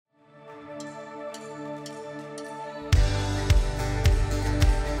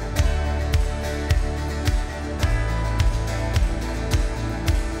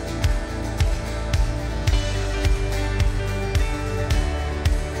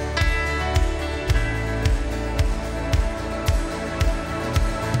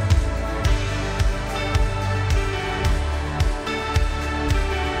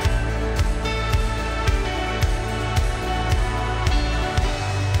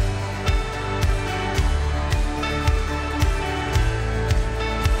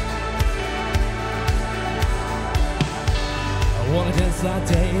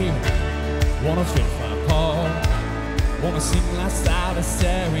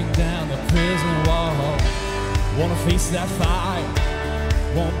tearing down the prison wall. Wanna face that fire,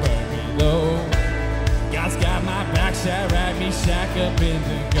 won't burn me low. God's got my back, Shadrach, Meshach,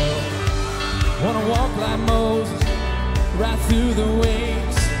 Abednego. Wanna walk like Moses, right through the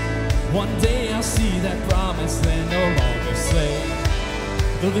waves. One day I'll see that promised land, no longer slave.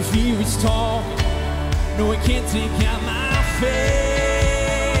 Though the fear is tall, no, it can't take out my faith.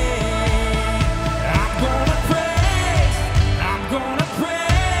 I'm gonna praise, I'm gonna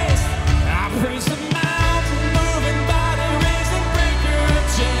praise. I praise the mountain moving, body raising, breaker of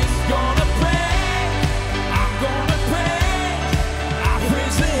chains. Gonna praise, I'm gonna praise. I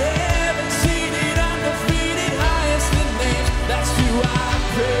praise the heavens seated, undefeated, highest in names. That's who I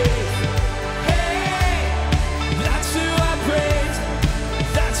praise. Hey, that's who I praise.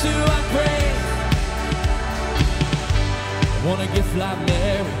 That's who I praise. Wanna gift like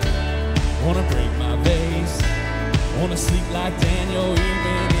Mary, wanna break my vase. Wanna sleep like Daniel,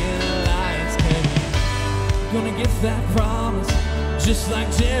 even in a lion's cage. Gonna get that promise, just like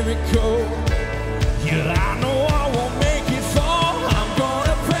Jericho. Yeah, I know I won't make it fall. I'm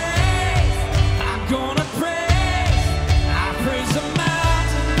gonna praise, I'm gonna praise. I praise the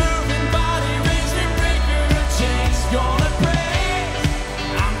mountain moving, body raising, breaker of chains. Gonna praise,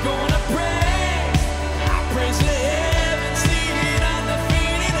 I'm gonna praise. I praise the heavens seated,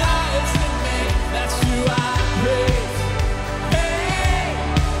 undefeated, highest in name. That's who I praise. Hey,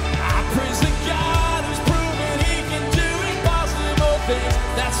 I praise the God who's proven He can do impossible things.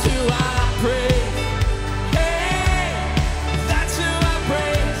 That's who I praise. Hey, that's who I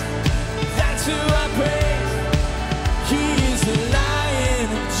praise. That's who I praise. He is the Lion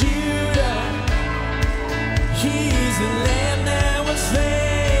of Judah. He is the Lamb that was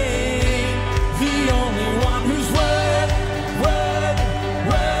slain. The only one who's worthy, worthy,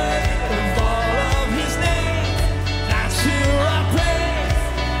 worthy of all of His name. That's who I praise.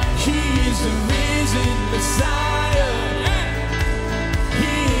 He is the risen Messiah.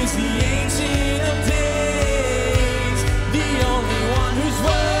 He is the Ancient of Days. The only one who's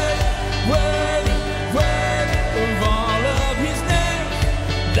worthy, worthy, worthy of all of His name.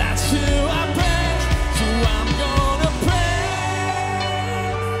 That's who I praise. So I'm gonna praise.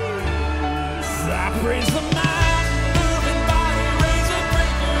 I praise the mountain moving, body raising,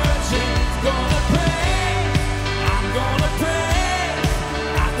 breaker of chains. Gonna praise, I'm gonna praise.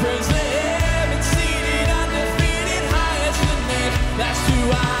 I praise the heavens seated, undefeated, highest in name. That's who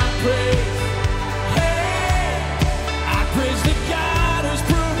I praise. Hey, I praise the God who's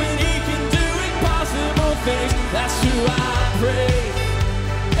proven He can do impossible things. That's who I praise.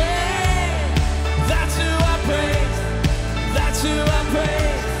 Hey, that's who I praise. That's who I praise.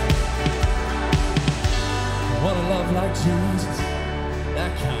 Wanna love like Jesus,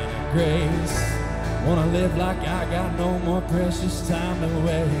 that kind of grace. Wanna live like I got no more precious time to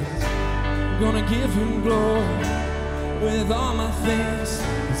waste. Gonna give Him glory with all my things,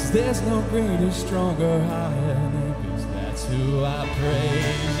 'cause there's no greater, stronger, higher name, 'cause that's who I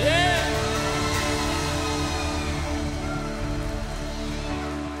praise. Yeah!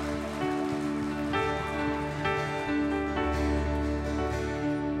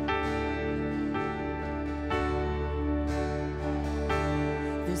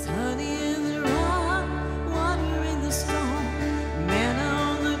 There's honey in the rock, water in the storm, manna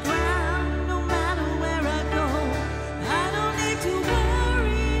on the ground, no matter where I go. I don't need to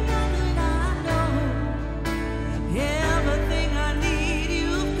worry, now that I know everything I need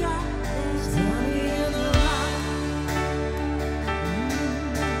you've got.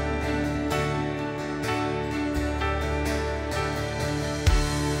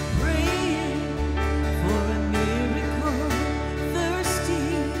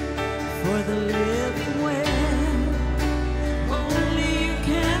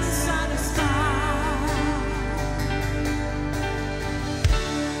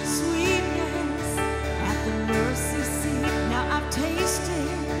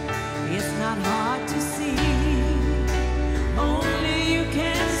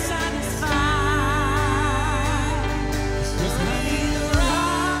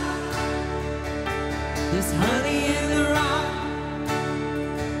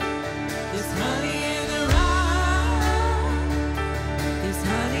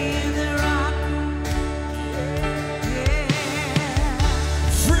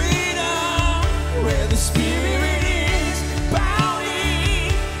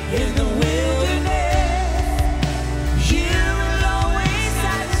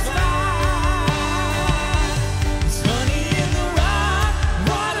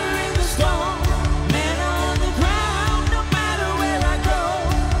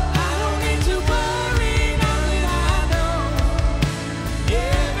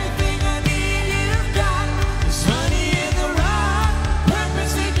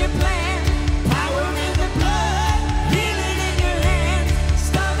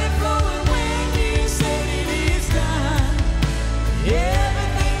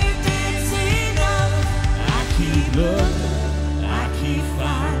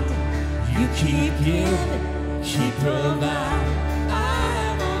 keep giving, keep providing. I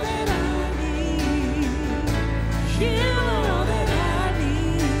am all that I need. You are all that I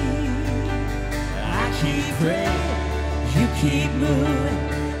need. I keep praying, you keep moving.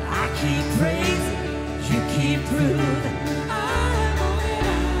 I keep praising, you keep proving. I am all that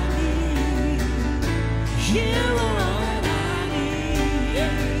I need. You are all that I need.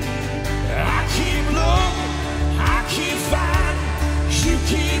 I keep looking, I keep finding. You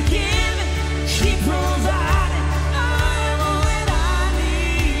keep giving, keep providing. I am all that I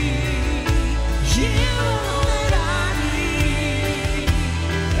need. You are all that I need.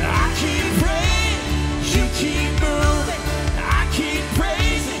 I keep praying, you keep moving. I keep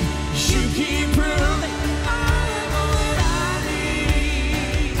praising, you keep proving. I am all that I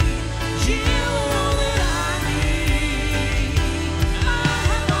need. You are all that I need. I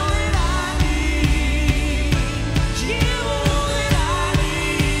am all that I need. You are all that I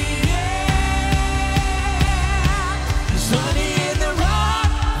need. Yeah. There's honey in the rock,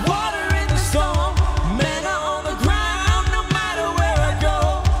 water in the storm, manna on the ground. No matter where I go,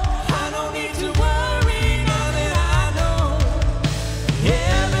 I don't need to worry now that I know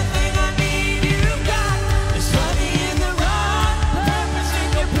everything I need you've got. There's honey in the rock, purpose in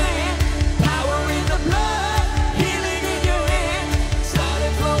your plan, power in the blood, healing in your hand.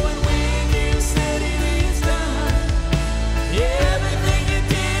 Started flowing when you said it is done. Everything you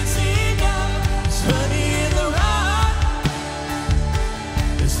did seem done. There's honey in the rock.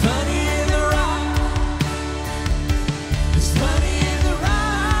 There's honey in the rock. There's honey in the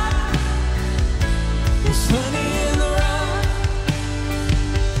rock. There's honey in the rock.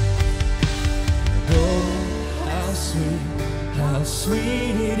 Oh, how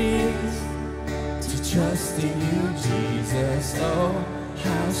sweet it is to trust in you, Jesus. Oh,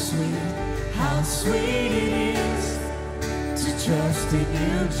 how sweet it is to trust in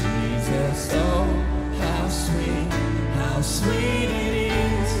you, Jesus. Oh, how sweet it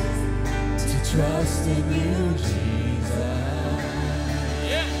is to trust in you, Jesus.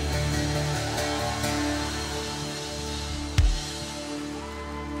 Yeah.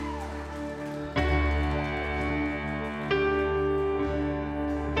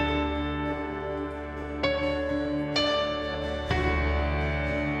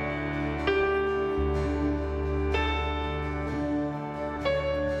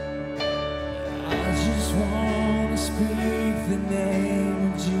 I just want to speak the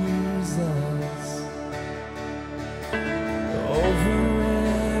name of Jesus over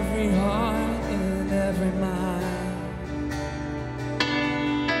every heart and every mind.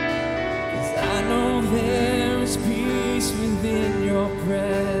 'Cause I know there is peace within your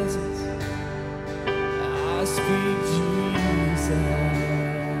presence. I speak Jesus.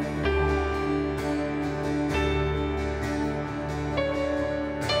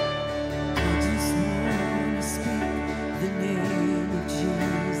 I just want to speak the name of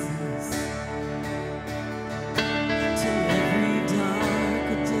Jesus till every dark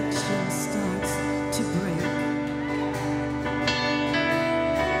addiction starts to break,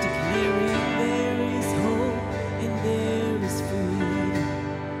 declaring there is hope and there is freedom.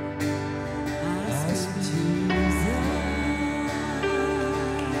 I speak Jesus.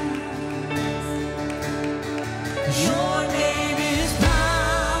 Your name is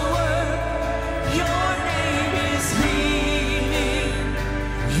power. Your name is healing.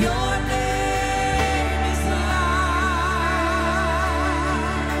 Your name is life.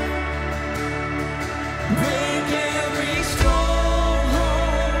 Break every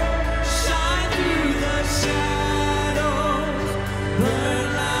stronghold. Shine through the shadows. Burn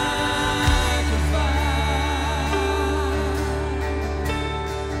like a fire.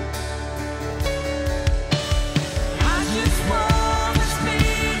 I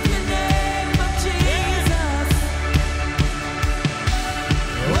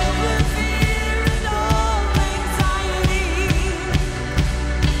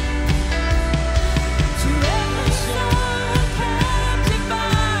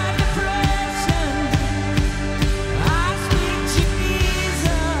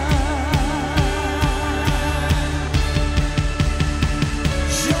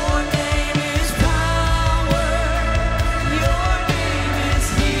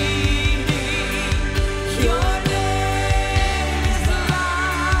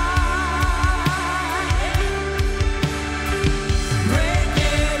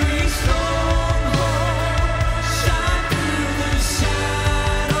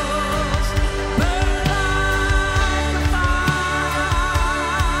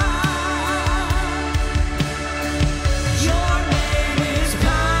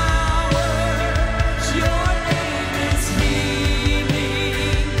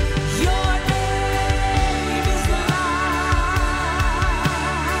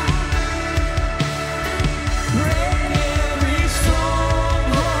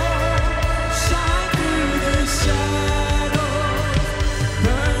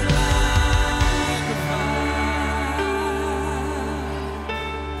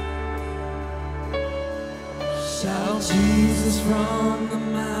the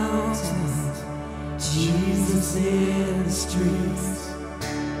mountains, Jesus in the streets,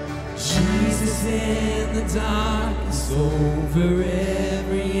 Jesus in the darkness over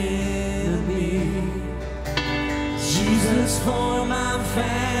every enemy, Jesus for my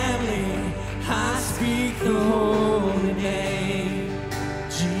family, I speak the holy name,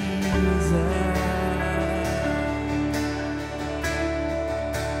 Jesus.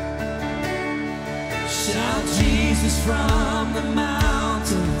 Shout Jesus from the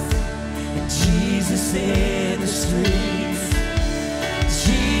mountains, and Jesus in the streets,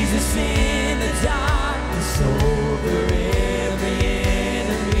 Jesus in the darkness over every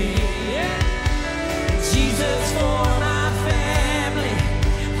enemy, Jesus for my family,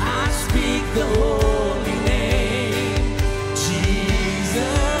 I speak the holy name, Jesus.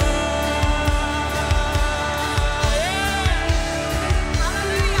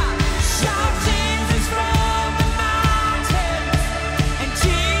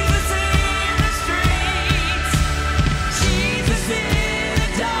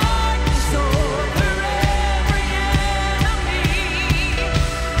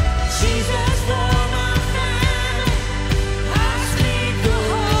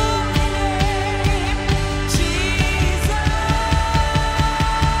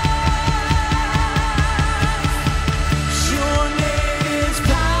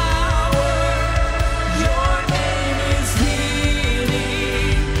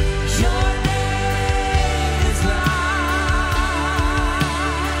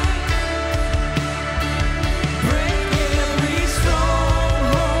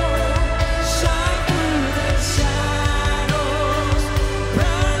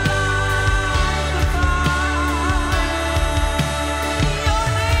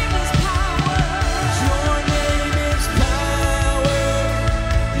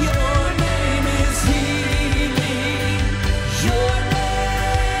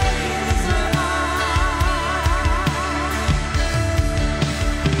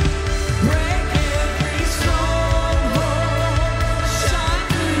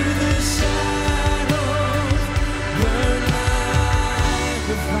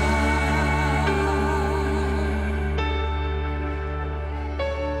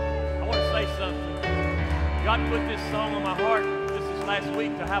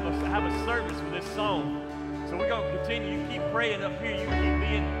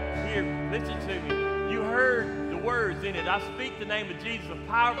 I speak the name of Jesus, the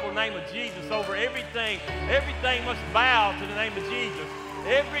powerful name of Jesus over everything. Everything must bow to the name of Jesus.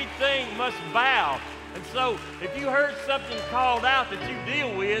 Everything must bow. And so if you heard something called out that you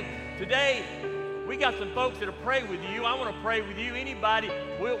deal with, today we got some folks that'll pray with you. I want to pray with you. Anybody,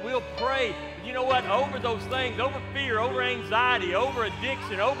 we'll pray. You know what? Over those things, over fear, over anxiety, over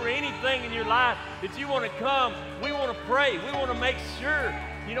addiction, over anything in your life that you want to come, we want to pray. We want to make sure,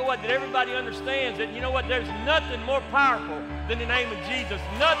 you know what, that everybody understands that, you know what, there's nothing more powerful than the name of Jesus.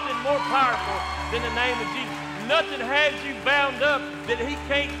 Nothing more powerful than the name of Jesus. Nothing has you bound up that he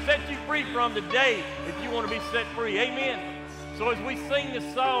can't set you free from today if you want to be set free. Amen. So as we sing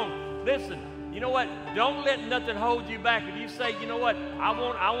this song, listen, you know what, don't let nothing hold you back. If you say, you know what, I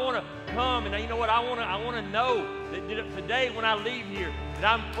want to come, and you know what, I want to know that today when I leave here that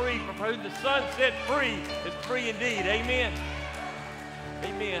I'm free. From who the Son set free is free indeed. Amen.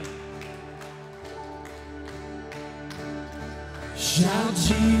 Amen. Shout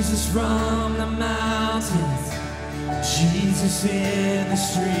Jesus from the mountains, Jesus in the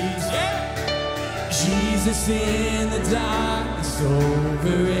streets, Jesus in the darkness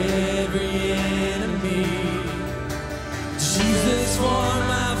over every enemy, Jesus for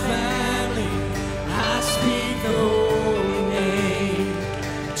my family, I speak the holy name,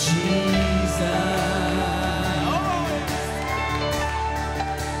 Jesus.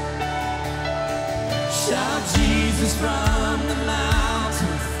 Shout Jesus from the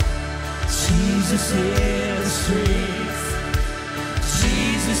mountains, Jesus in the streets,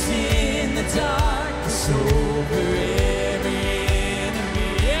 Jesus in the darkness over every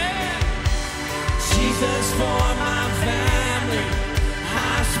enemy, Jesus for my family,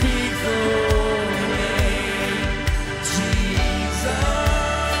 I speak the holy name, Jesus.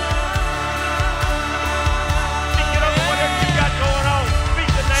 Speak it over whatever you got going on.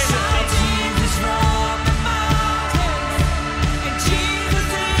 Speak the name of Jesus. From the mountains, and Jesus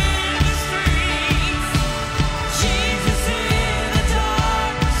in the streets, Jesus in the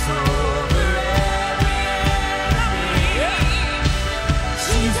darkness over every enemy,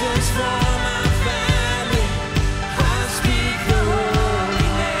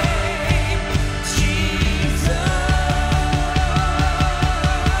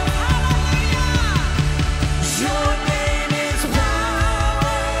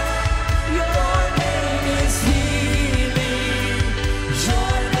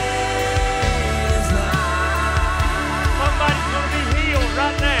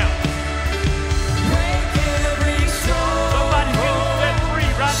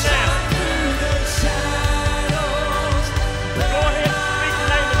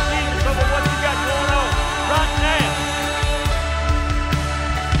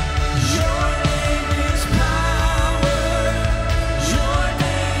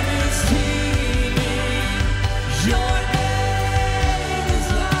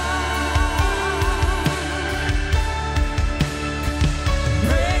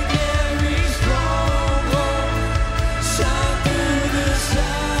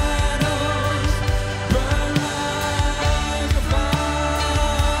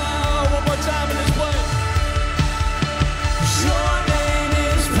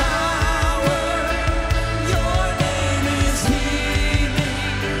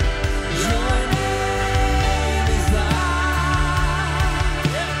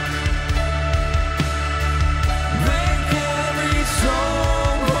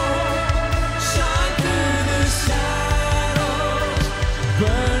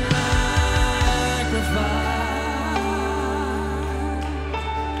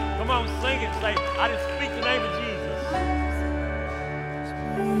 I just speak the name of Jesus.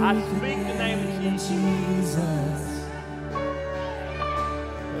 I speak the name of Jesus.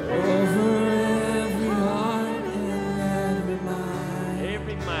 Over every heart and every mind.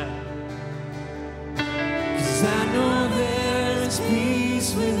 Every mind. 'Cause I know there is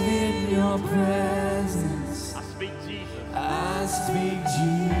peace within your presence. I speak Jesus. I speak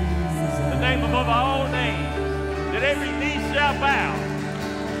Jesus. The name above all names, that every knee shall bow